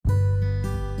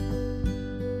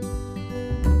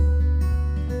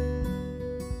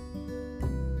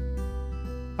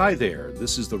Hi there,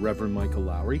 this is the Reverend Michael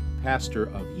Lowry, pastor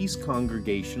of East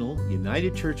Congregational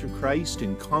United Church of Christ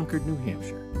in Concord, New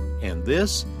Hampshire, and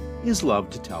this is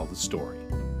Love to Tell the Story.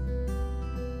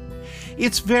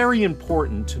 It's very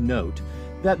important to note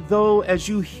that though, as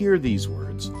you hear these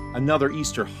words, another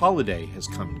Easter holiday has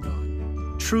come and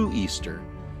gone, true Easter,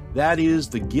 that is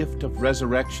the gift of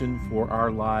resurrection for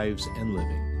our lives and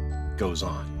living, goes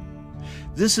on.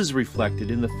 This is reflected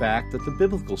in the fact that the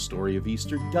biblical story of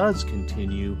Easter does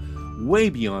continue way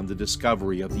beyond the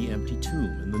discovery of the empty tomb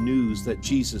and the news that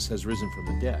Jesus has risen from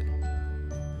the dead.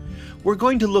 We're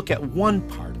going to look at one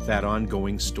part of that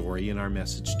ongoing story in our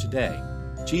message today,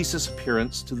 Jesus'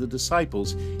 appearance to the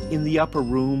disciples in the upper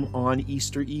room on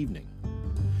Easter evening.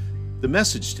 The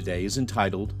message today is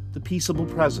entitled The Peaceable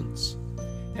Presence,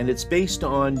 and it's based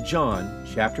on John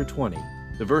chapter 20,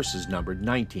 the verses numbered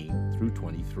 19 through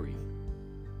 23.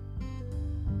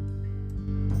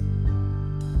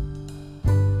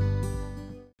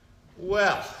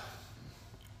 Well,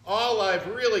 all I've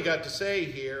really got to say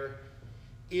here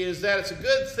is that it's a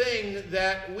good thing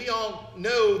that we all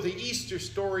know the Easter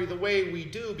story the way we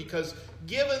do, because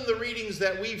given the readings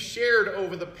that we've shared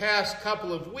over the past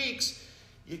couple of weeks,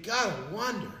 you gotta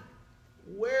wonder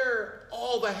where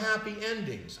all the happy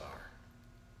endings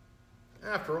are.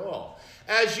 After all,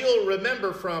 as you'll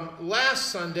remember from last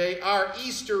Sunday, our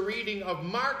Easter reading of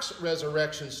Mark's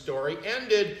resurrection story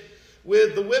ended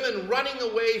with the women running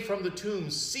away from the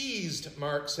tomb, seized,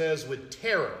 Mark says, with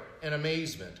terror and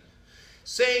amazement,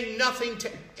 saying nothing to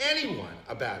anyone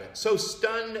about it, so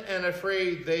stunned and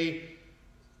afraid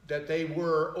that they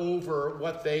were over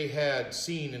what they had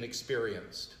seen and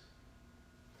experienced.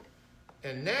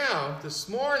 And now, this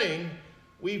morning,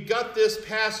 we've got this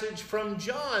passage from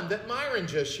John that Myron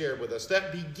just shared with us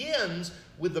that begins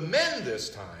with the men this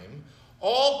time,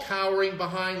 all cowering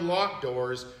behind locked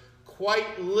doors,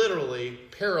 quite literally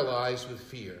paralyzed with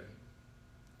fear.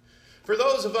 For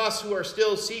those of us who are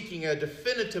still seeking a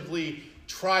definitively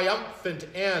triumphant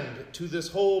end to this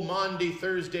whole Maundy,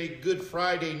 Thursday, Good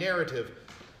Friday narrative,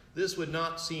 this would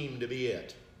not seem to be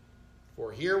it.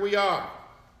 For here we are,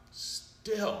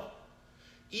 still,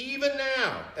 even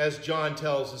now, as John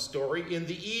tells the story, in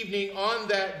the evening on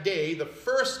that day, the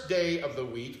first day of the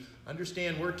week,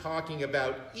 understand we're talking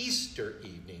about Easter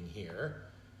evening here,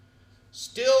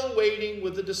 still waiting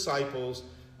with the disciples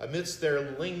amidst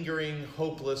their lingering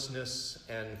hopelessness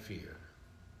and fear.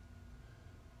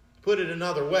 Put it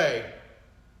another way,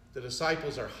 the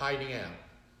disciples are hiding out.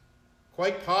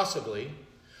 Quite possibly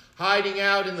hiding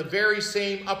out in the very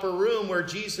same upper room where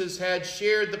Jesus had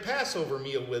shared the Passover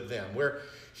meal with them, where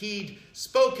he'd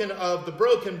spoken of the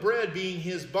broken bread being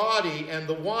his body and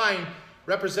the wine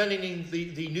representing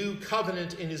the new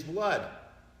covenant in his blood.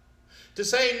 To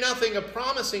say nothing of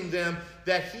promising them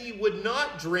that he would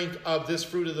not drink of this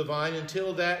fruit of the vine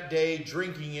until that day,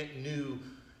 drinking it new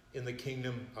in the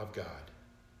kingdom of God.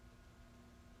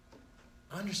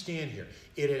 Understand here,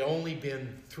 it had only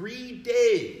been 3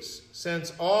 days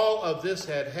since all of this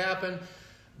had happened,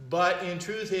 but in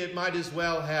truth it might as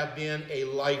well have been a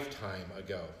lifetime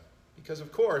ago. Because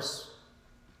of course,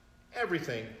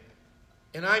 everything,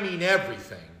 and I mean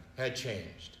everything, had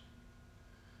changed.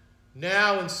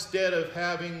 Now, instead of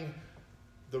having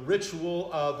the ritual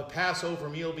of the Passover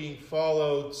meal being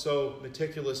followed so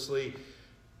meticulously,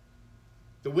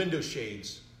 the window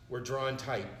shades were drawn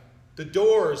tight. The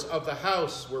doors of the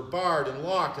house were barred and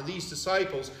locked, and these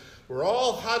disciples were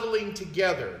all huddling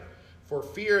together for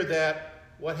fear that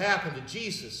what happened to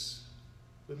Jesus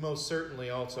would most certainly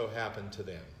also happen to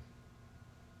them.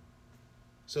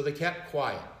 So they kept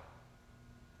quiet,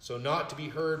 so not to be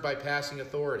heard by passing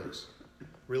authorities,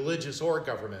 religious or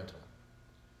governmental.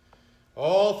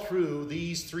 All through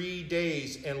these 3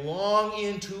 days and long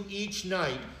into each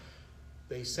night,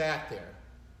 they sat there,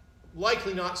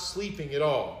 likely not sleeping at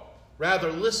all,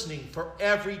 rather listening for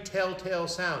every telltale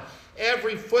sound,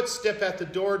 every footstep at the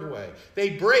doorway. They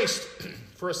braced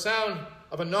for a sound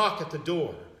of a knock at the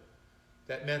door.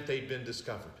 That meant they'd been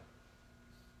discovered.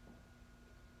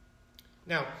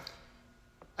 Now,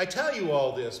 I tell you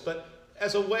all this, but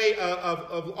as a way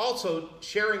of also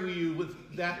sharing with you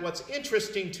with that what's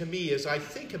interesting to me as I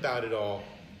think about it all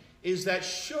is that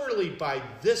surely by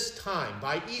this time,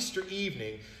 by Easter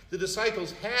evening, the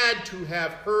disciples had to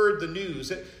have heard the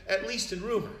news, at least in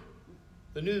rumor,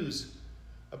 the news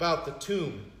about the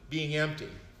tomb being empty.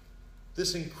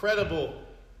 This incredible,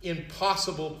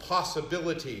 impossible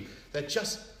possibility that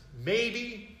just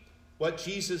maybe what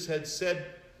Jesus had said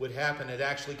would happen had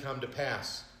actually come to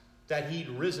pass, that he'd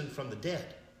risen from the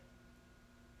dead.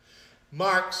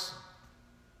 Mark's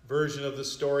version of the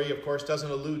story, of course,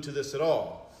 doesn't allude to this at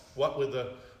all. What with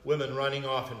women running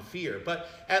off in fear. But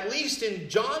at least in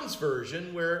John's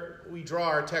version, where we draw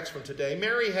our text from today,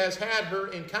 Mary has had her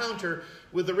encounter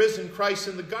with the risen Christ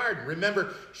in the garden.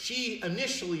 Remember, she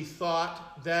initially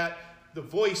thought that the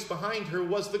voice behind her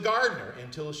was the gardener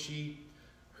until she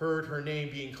heard her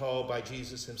name being called by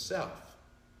Jesus himself.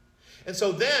 And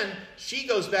so then she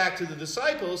goes back to the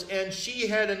disciples, and she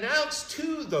had announced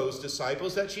to those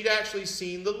disciples that she'd actually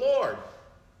seen the Lord.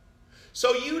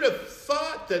 So you'd have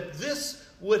thought that this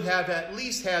would have at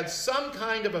least had some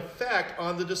kind of effect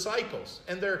on the disciples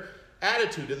and their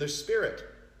attitude and their spirit.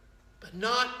 But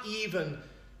not even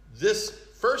this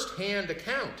first-hand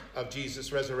account of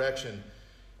Jesus' resurrection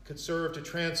could serve to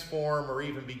transform or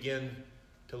even begin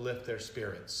to lift their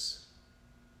spirits.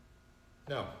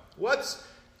 No, what's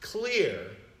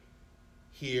clear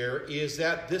here is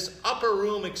that this upper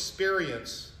room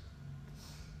experience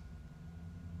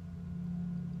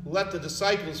let the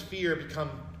disciples' fear become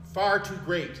far too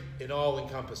great and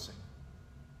all-encompassing.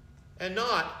 And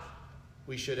not,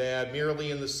 we should add,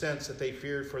 merely in the sense that they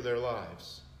feared for their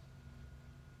lives.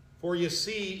 For you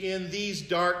see, in these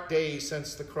dark days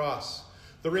since the cross,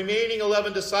 the remaining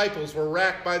 11 disciples were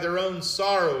racked by their own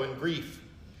sorrow and grief,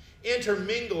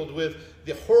 intermingled with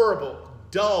the horrible,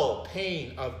 dull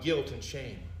pain of guilt and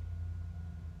shame.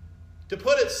 To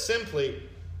put it simply,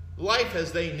 life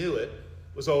as they knew it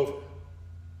was over.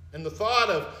 And the thought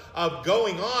of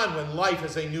going on when life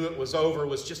as they knew it was over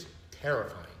was just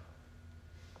terrifying.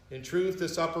 In truth,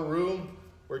 this upper room,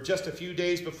 where just a few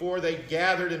days before they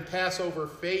gathered in Passover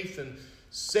faith and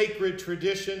sacred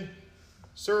tradition,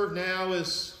 served now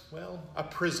as, well, a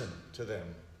prison to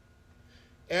them.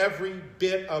 Every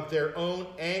bit of their own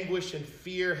anguish and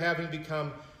fear having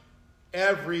become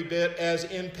every bit as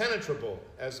impenetrable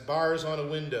as bars on a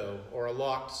window or a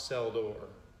locked cell door.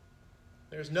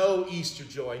 There's no Easter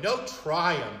joy, no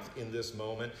triumph in this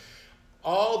moment.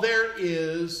 All there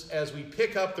is, as we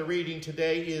pick up the reading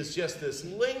today, is just this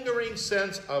lingering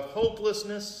sense of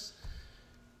hopelessness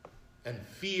and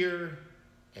fear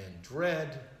and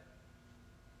dread.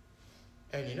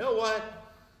 And you know what?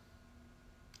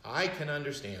 I can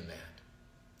understand that.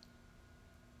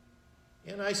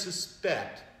 And I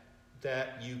suspect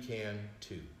that you can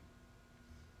too.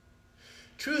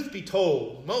 Truth be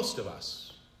told, most of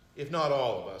us, if not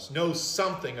all of us, know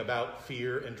something about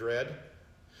fear and dread.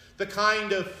 The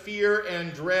kind of fear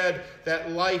and dread that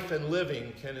life and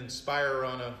living can inspire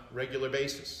on a regular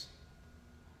basis.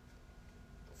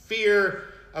 Fear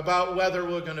about whether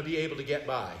we're going to be able to get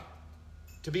by,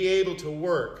 to be able to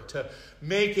work, to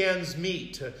make ends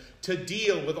meet, to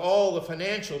deal with all the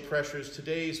financial pressures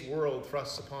today's world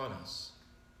thrusts upon us.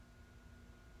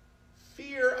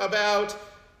 Fear about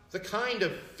the kind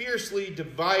of fiercely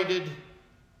divided,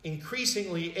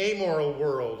 increasingly amoral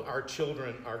world our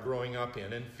children are growing up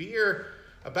in, and fear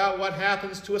about what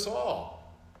happens to us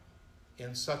all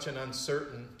in such an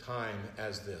uncertain time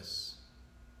as this.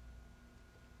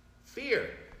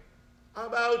 Fear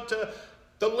about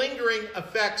the lingering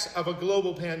effects of a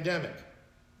global pandemic,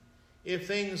 if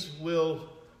things will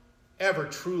ever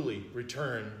truly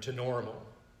return to normal.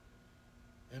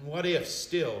 And what if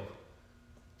still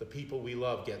the people we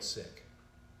love get sick?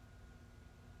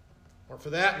 Or for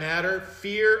that matter,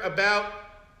 fear about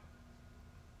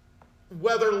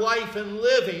whether life and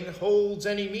living holds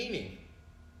any meaning.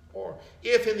 Or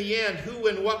if in the end, who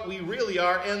and what we really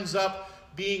are ends up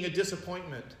being a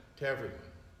disappointment to everyone.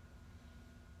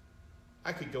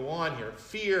 I could go on here.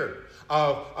 Fear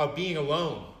of being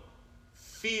alone.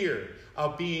 Fear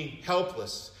of being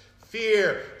helpless.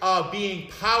 Fear of being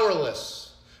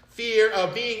powerless. Fear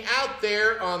of being out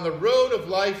there on the road of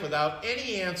life without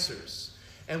any answers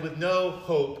and with no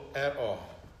hope at all.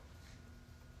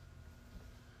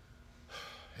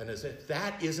 And as if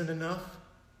that isn't enough,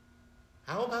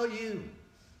 how about you?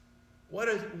 What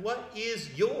is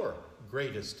your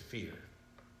greatest fear?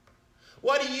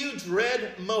 What do you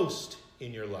dread most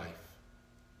in your life?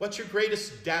 What's your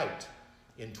greatest doubt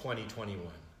in 2021?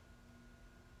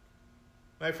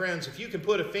 My friends, if you can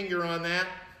put a finger on that,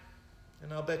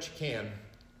 and I'll bet you can,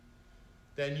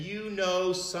 then you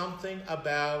know something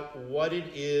about what it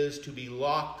is to be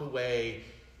locked away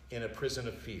in a prison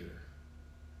of fear.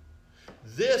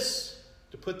 This,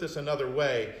 to put this another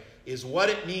way, is what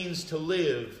it means to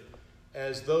live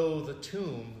as though the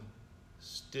tomb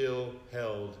still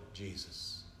held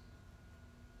Jesus.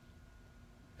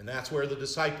 And that's where the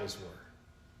disciples were.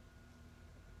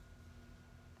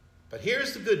 But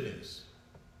here's the good news.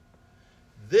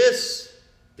 This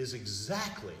is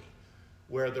exactly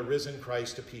where the risen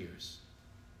Christ appears,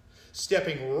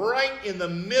 stepping right in the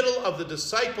middle of the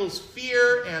disciples'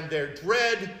 fear and their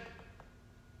dread,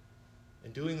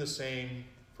 and doing the same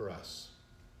for us.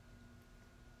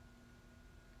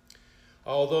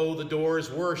 Although the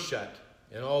doors were shut,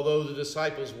 and although the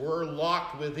disciples were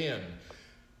locked within,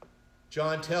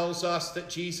 John tells us that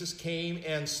Jesus came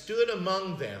and stood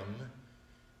among them,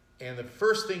 and the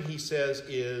first thing he says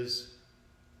is,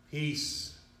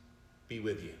 "Peace be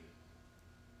with you."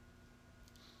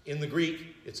 In the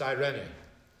Greek, it's irene,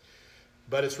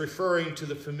 but it's referring to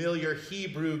the familiar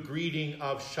Hebrew greeting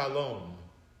of shalom,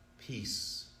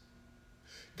 peace.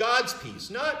 God's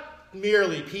peace, not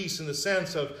merely peace in the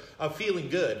sense of feeling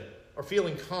good or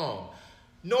feeling calm,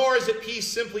 nor is it peace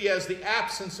simply as the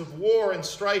absence of war and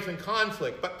strife and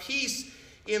conflict, but peace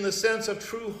in the sense of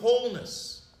true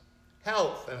wholeness,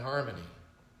 health, and harmony.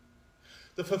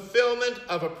 The fulfillment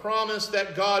of a promise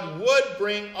that God would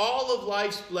bring all of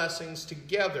life's blessings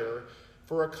together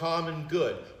for a common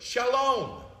good.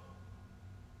 Shalom.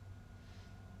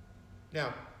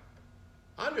 Now,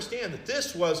 understand that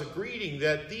this was a greeting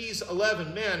that these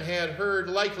 11 men had heard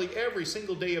likely every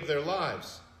single day of their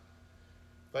lives.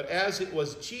 But as it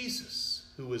was Jesus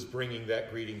who was bringing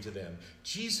that greeting to them,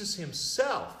 Jesus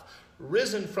himself,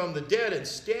 risen from the dead and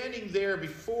standing there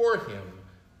before him,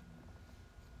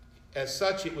 as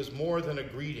such, it was more than a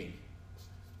greeting,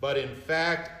 but in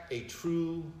fact, a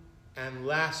true and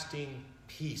lasting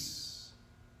peace.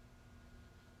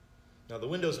 Now, the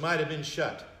windows might have been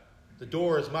shut. The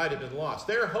doors might have been lost.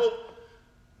 Their hope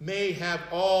may have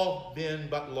all been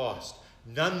but lost.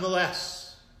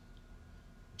 Nonetheless,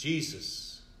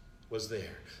 Jesus was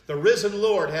there. The risen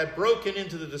Lord had broken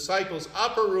into the disciples'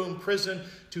 upper room prison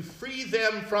to free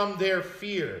them from their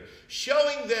fear,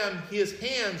 showing them his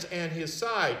hands and his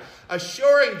side,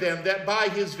 assuring them that by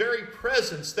his very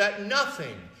presence that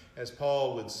nothing, as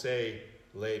Paul would say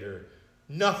later,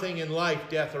 nothing in life,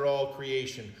 death, or all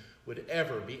creation would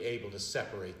ever be able to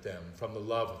separate them from the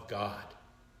love of God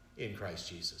in Christ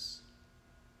Jesus.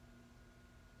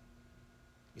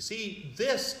 You see,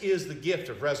 this is the gift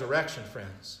of resurrection,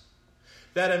 friends.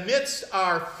 That amidst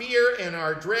our fear and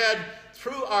our dread,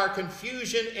 through our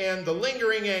confusion and the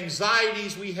lingering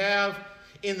anxieties we have,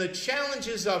 in the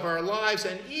challenges of our lives,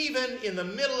 and even in the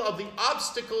middle of the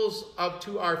obstacles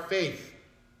to our faith,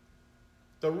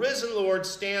 the risen Lord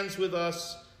stands with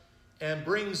us and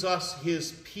brings us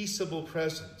his peaceable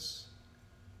presence,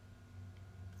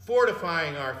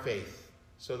 fortifying our faith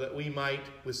so that we might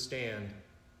withstand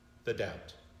the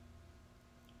doubt.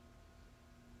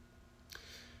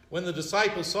 When the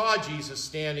disciples saw Jesus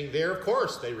standing there, of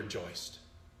course they rejoiced.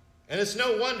 And it's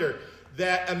no wonder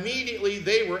that immediately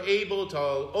they were able to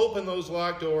open those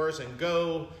locked doors and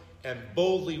go and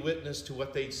boldly witness to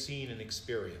what they'd seen and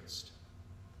experienced.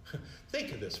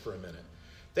 Think of this for a minute.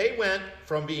 They went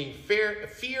from being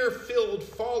fear-filled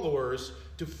followers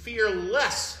to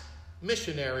fearless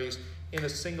missionaries in a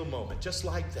single moment, just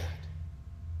like that.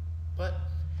 But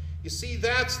you see,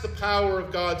 that's the power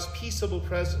of God's peaceable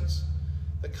presence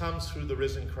that comes through the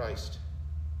risen Christ.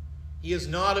 He is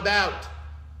not about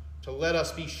to let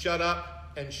us be shut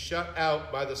up and shut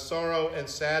out by the sorrow and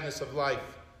sadness of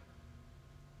life,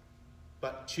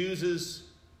 but chooses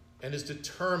and is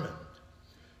determined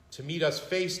to meet us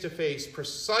face to face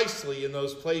precisely in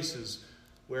those places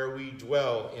where we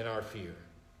dwell in our fear,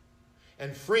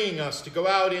 and freeing us to go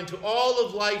out into all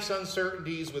of life's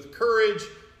uncertainties with courage,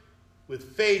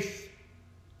 with faith,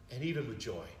 and even with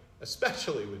joy,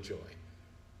 especially with joy.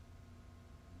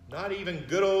 Not even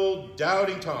good old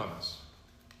doubting Thomas,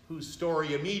 whose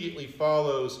story immediately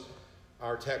follows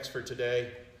our text for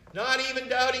today. Not even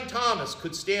doubting Thomas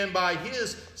could stand by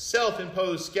his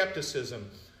self-imposed skepticism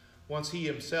once he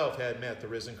himself had met the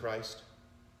risen Christ.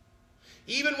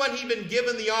 Even when he'd been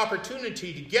given the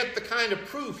opportunity to get the kind of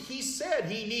proof he said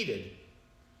he needed,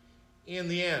 in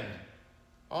the end,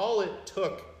 all it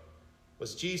took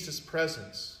was Jesus'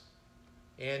 presence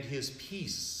and his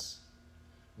peace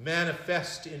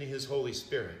manifest in his Holy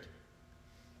Spirit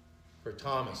for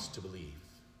Thomas to believe.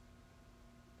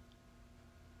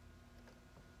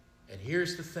 And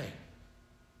here's the thing.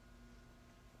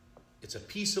 It's a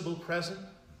peaceable presence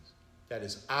that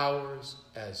is ours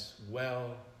as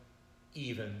well,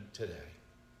 even today.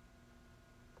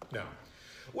 Now,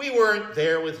 we weren't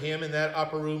there with him in that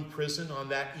upper room prison on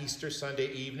that Easter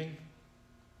Sunday evening.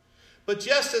 But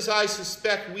just as I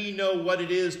suspect we know what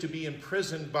it is to be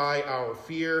imprisoned by our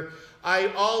fear, I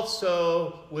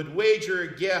also would wager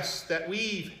a guess that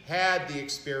we've had the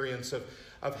experience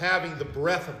of having the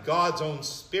breath of God's own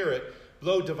Spirit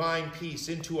blow divine peace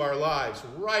into our lives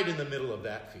right in the middle of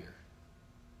that fear.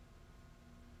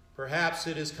 Perhaps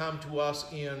it has come to us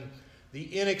in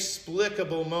the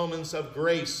inexplicable moments of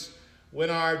grace when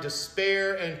our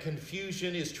despair and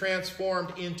confusion is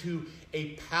transformed into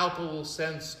a palpable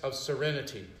sense of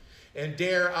serenity, and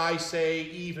dare I say,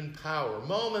 even power.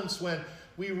 Moments when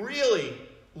we really,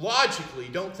 logically,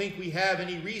 don't think we have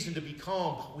any reason to be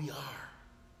calm, but we are.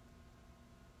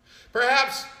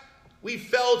 Perhaps we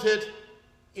felt it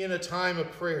in a time of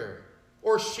prayer,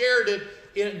 or shared it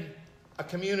in a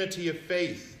community of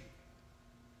faith,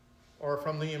 or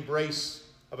from the embrace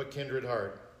of a kindred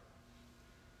heart.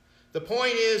 The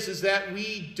point is that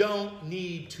we don't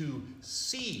need to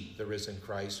see the risen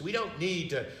Christ. We don't need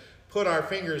to put our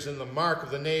fingers in the mark of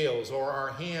the nails or our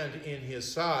hand in his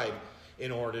side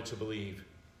in order to believe.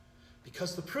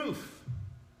 Because the proof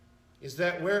is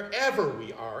that wherever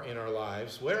we are in our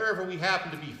lives, wherever we happen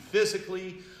to be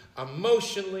physically,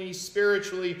 emotionally,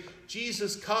 spiritually,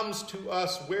 Jesus comes to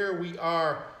us where we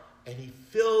are, and he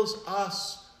fills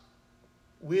us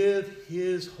with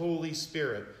his Holy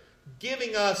Spirit,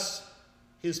 giving us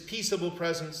his peaceable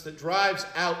presence that drives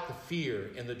out the fear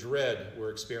and the dread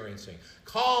we're experiencing,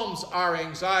 calms our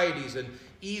anxieties and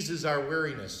eases our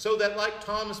weariness, so that, like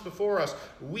Thomas before us,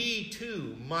 we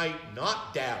too might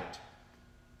not doubt,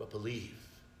 but believe.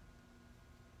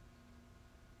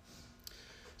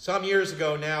 Some years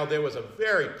ago now, there was a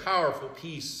very powerful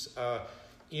piece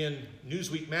in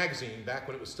Newsweek magazine, back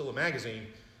when it was still a magazine,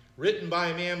 written by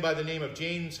a man by the name of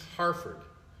James Harford,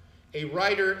 a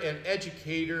writer and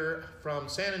educator from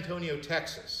San Antonio,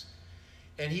 Texas.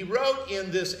 And he wrote in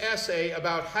this essay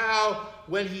about how,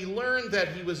 when he learned that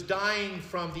he was dying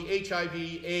from the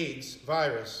HIV/AIDS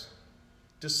virus,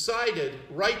 decided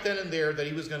right then and there that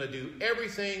he was going to do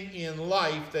everything in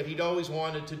life that he'd always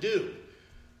wanted to do,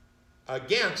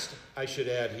 against, I should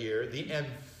add here, the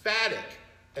emphatic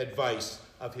advice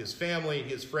of his family,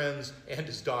 his friends, and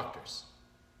his doctors.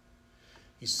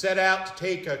 He set out to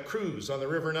take a cruise on the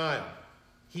River Nile.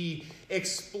 He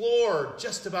explored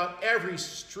just about every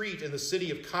street in the city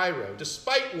of Cairo,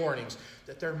 despite warnings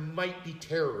that there might be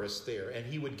terrorists there and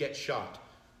he would get shot.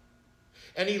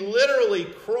 And he literally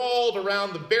crawled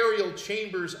around the burial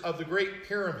chambers of the Great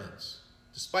Pyramids,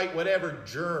 despite whatever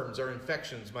germs or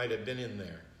infections might have been in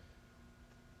there.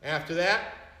 After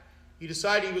that, he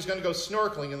decided he was going to go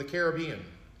snorkeling in the Caribbean.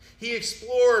 He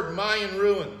explored Mayan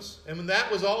ruins, and when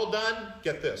that was all done,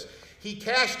 get this, he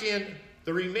cashed in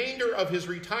the remainder of his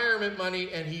retirement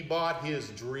money and he bought his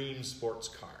dream sports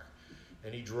car.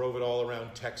 And he drove it all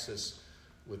around Texas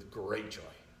with great joy.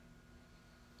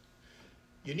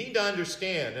 You need to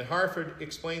understand, and Harford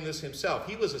explained this himself,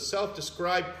 he was a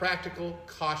self-described practical,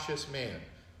 cautious man.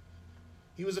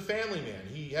 He was a family man.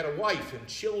 He had a wife and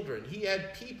children. He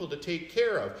had people to take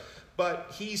care of.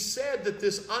 But he said that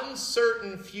this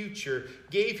uncertain future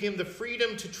gave him the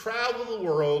freedom to travel the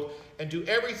world and do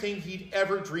everything he'd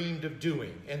ever dreamed of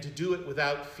doing, and to do it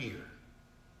without fear.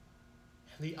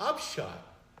 And the upshot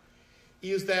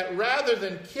is that rather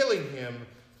than killing him,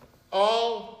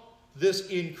 all this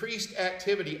increased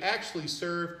activity actually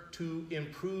served to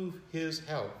improve his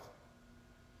health.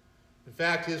 In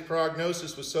fact, his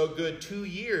prognosis was so good 2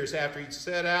 years after he'd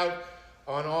set out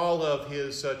on all of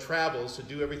his travels to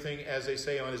do everything, as they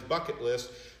say, on his bucket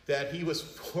list, that he was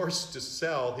forced to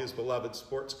sell his beloved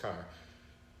sports car.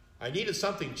 I needed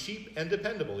something cheap and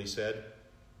dependable, he said,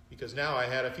 because now I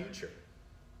had a future.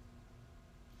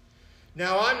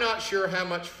 Now, I'm not sure how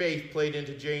much faith played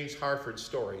into James Harford's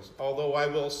stories, although I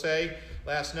will say,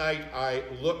 last night I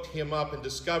looked him up and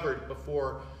discovered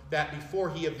before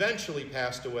he eventually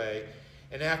passed away,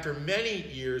 and after many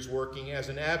years working as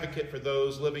an advocate for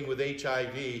those living with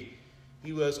HIV,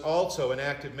 he was also an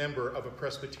active member of a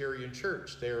Presbyterian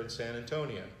church there in San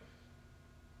Antonio.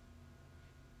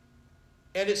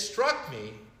 And it struck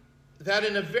me that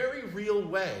in a very real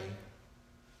way,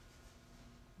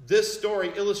 this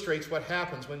story illustrates what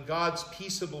happens when God's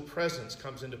peaceable presence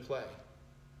comes into play.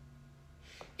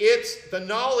 It's the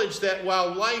knowledge that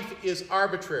while life is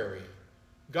arbitrary,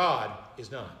 God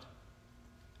is not.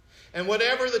 And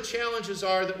whatever the challenges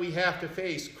are that we have to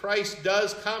face, Christ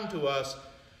does come to us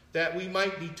that we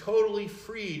might be totally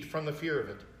freed from the fear of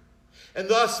it, and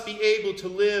thus be able to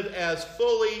live as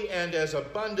fully and as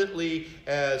abundantly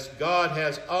as God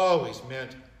has always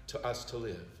meant to us to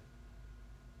live.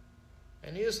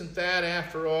 And isn't that,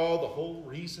 after all, the whole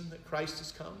reason that Christ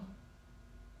has come?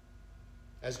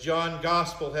 As John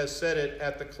Gospel has said it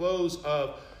at the close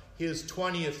of his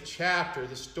 20th chapter,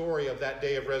 the story of that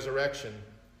day of resurrection,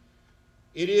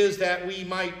 it is that we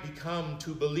might become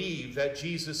to believe that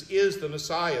Jesus is the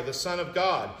Messiah, the Son of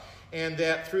God, and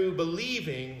that through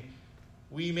believing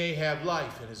we may have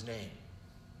life in his name.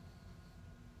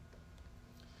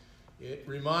 It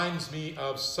reminds me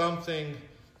of something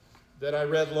that I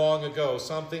read long ago,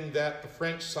 something that the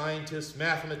French scientist,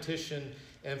 mathematician,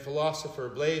 and philosopher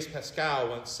Blaise Pascal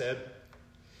once said.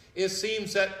 It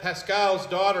seems that Pascal's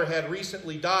daughter had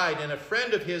recently died, and a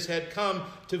friend of his had come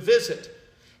to visit.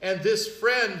 And this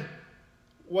friend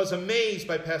was amazed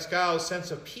by Pascal's sense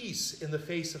of peace in the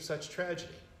face of such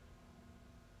tragedy.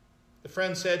 The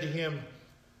friend said to him,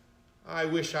 "I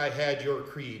wish I had your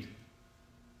creed.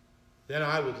 Then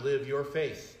I would live your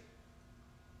faith."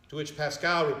 To which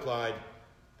Pascal replied,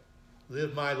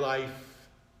 "Live my life,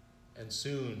 and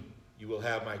soon you will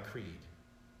have my creed."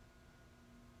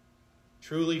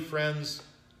 Truly, friends,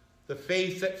 the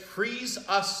faith that frees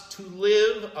us to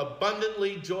live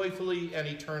abundantly, joyfully, and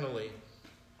eternally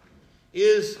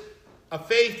is a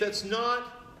faith that's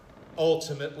not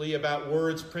ultimately about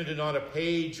words printed on a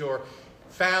page or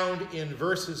found in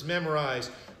verses memorized,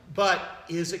 but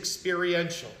is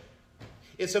experiential.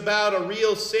 It's about a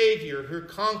real Savior who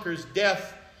conquers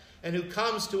death and who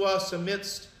comes to us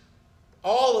amidst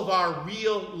all of our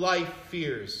real life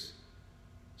fears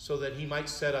so that he might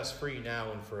set us free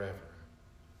now and forever.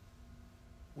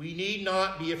 We need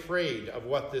not be afraid of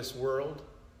what this world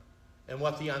and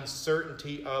what the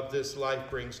uncertainty of this life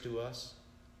brings to us.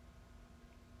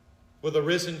 For the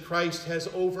risen Christ has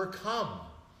overcome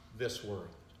this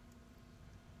world,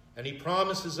 and he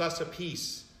promises us a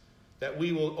peace that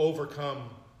we will overcome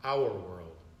our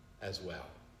world as well.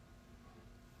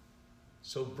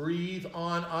 So breathe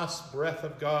on us, breath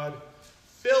of God.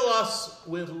 Fill us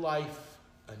with life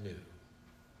anew.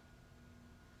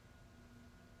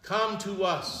 Come to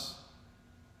us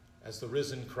as the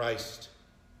risen Christ,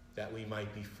 that we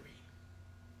might be free.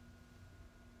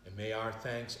 And may our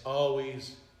thanks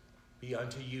always be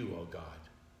unto you, O God.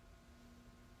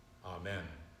 Amen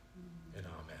and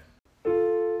amen.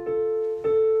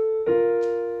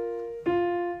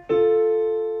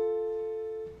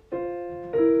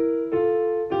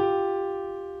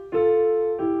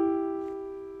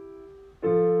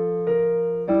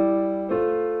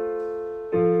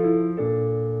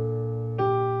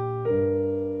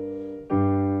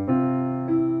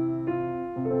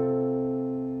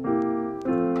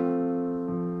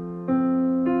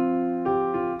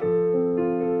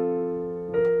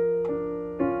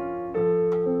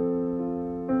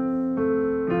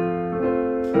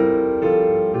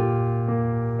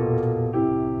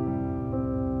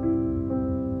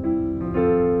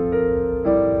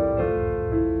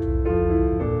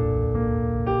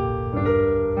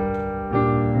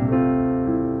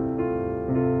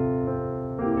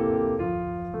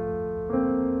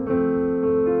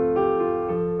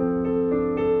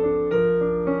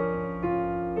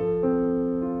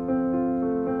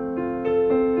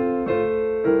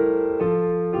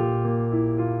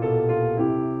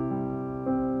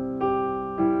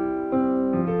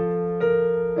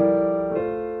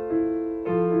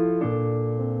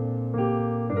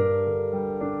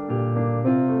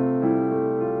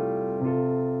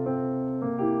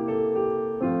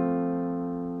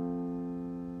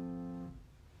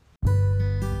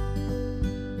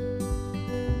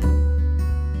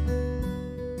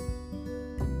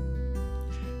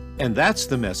 And that's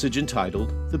the message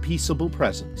entitled The Peaceable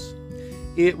Presence.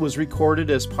 It was recorded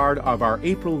as part of our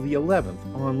April the 11th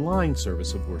online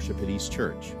service of worship at East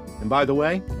Church. And by the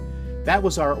way, that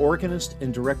was our organist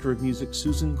and director of music,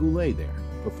 Susan Goulet, there,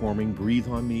 performing Breathe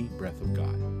on Me, Breath of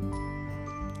God.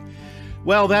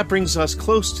 Well, that brings us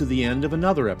close to the end of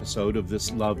another episode of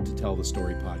this Love to Tell the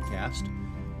Story podcast.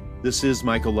 This is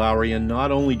Michael Lowry, and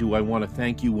not only do I want to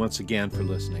thank you once again for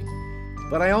listening,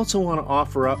 but I also want to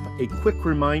offer up a quick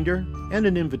reminder and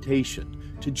an invitation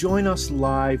to join us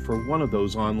live for one of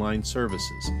those online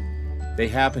services. They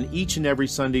happen each and every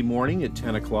Sunday morning at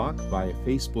 10 o'clock via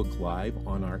Facebook Live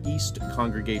on our East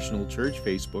Congregational Church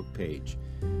Facebook page.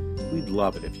 We'd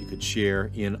love it if you could share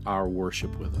in our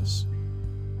worship with us.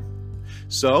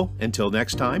 So, until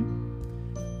next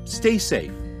time, stay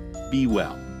safe, be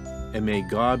well, and may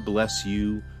God bless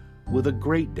you with a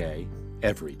great day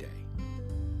every day.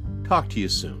 Talk to you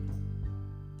soon.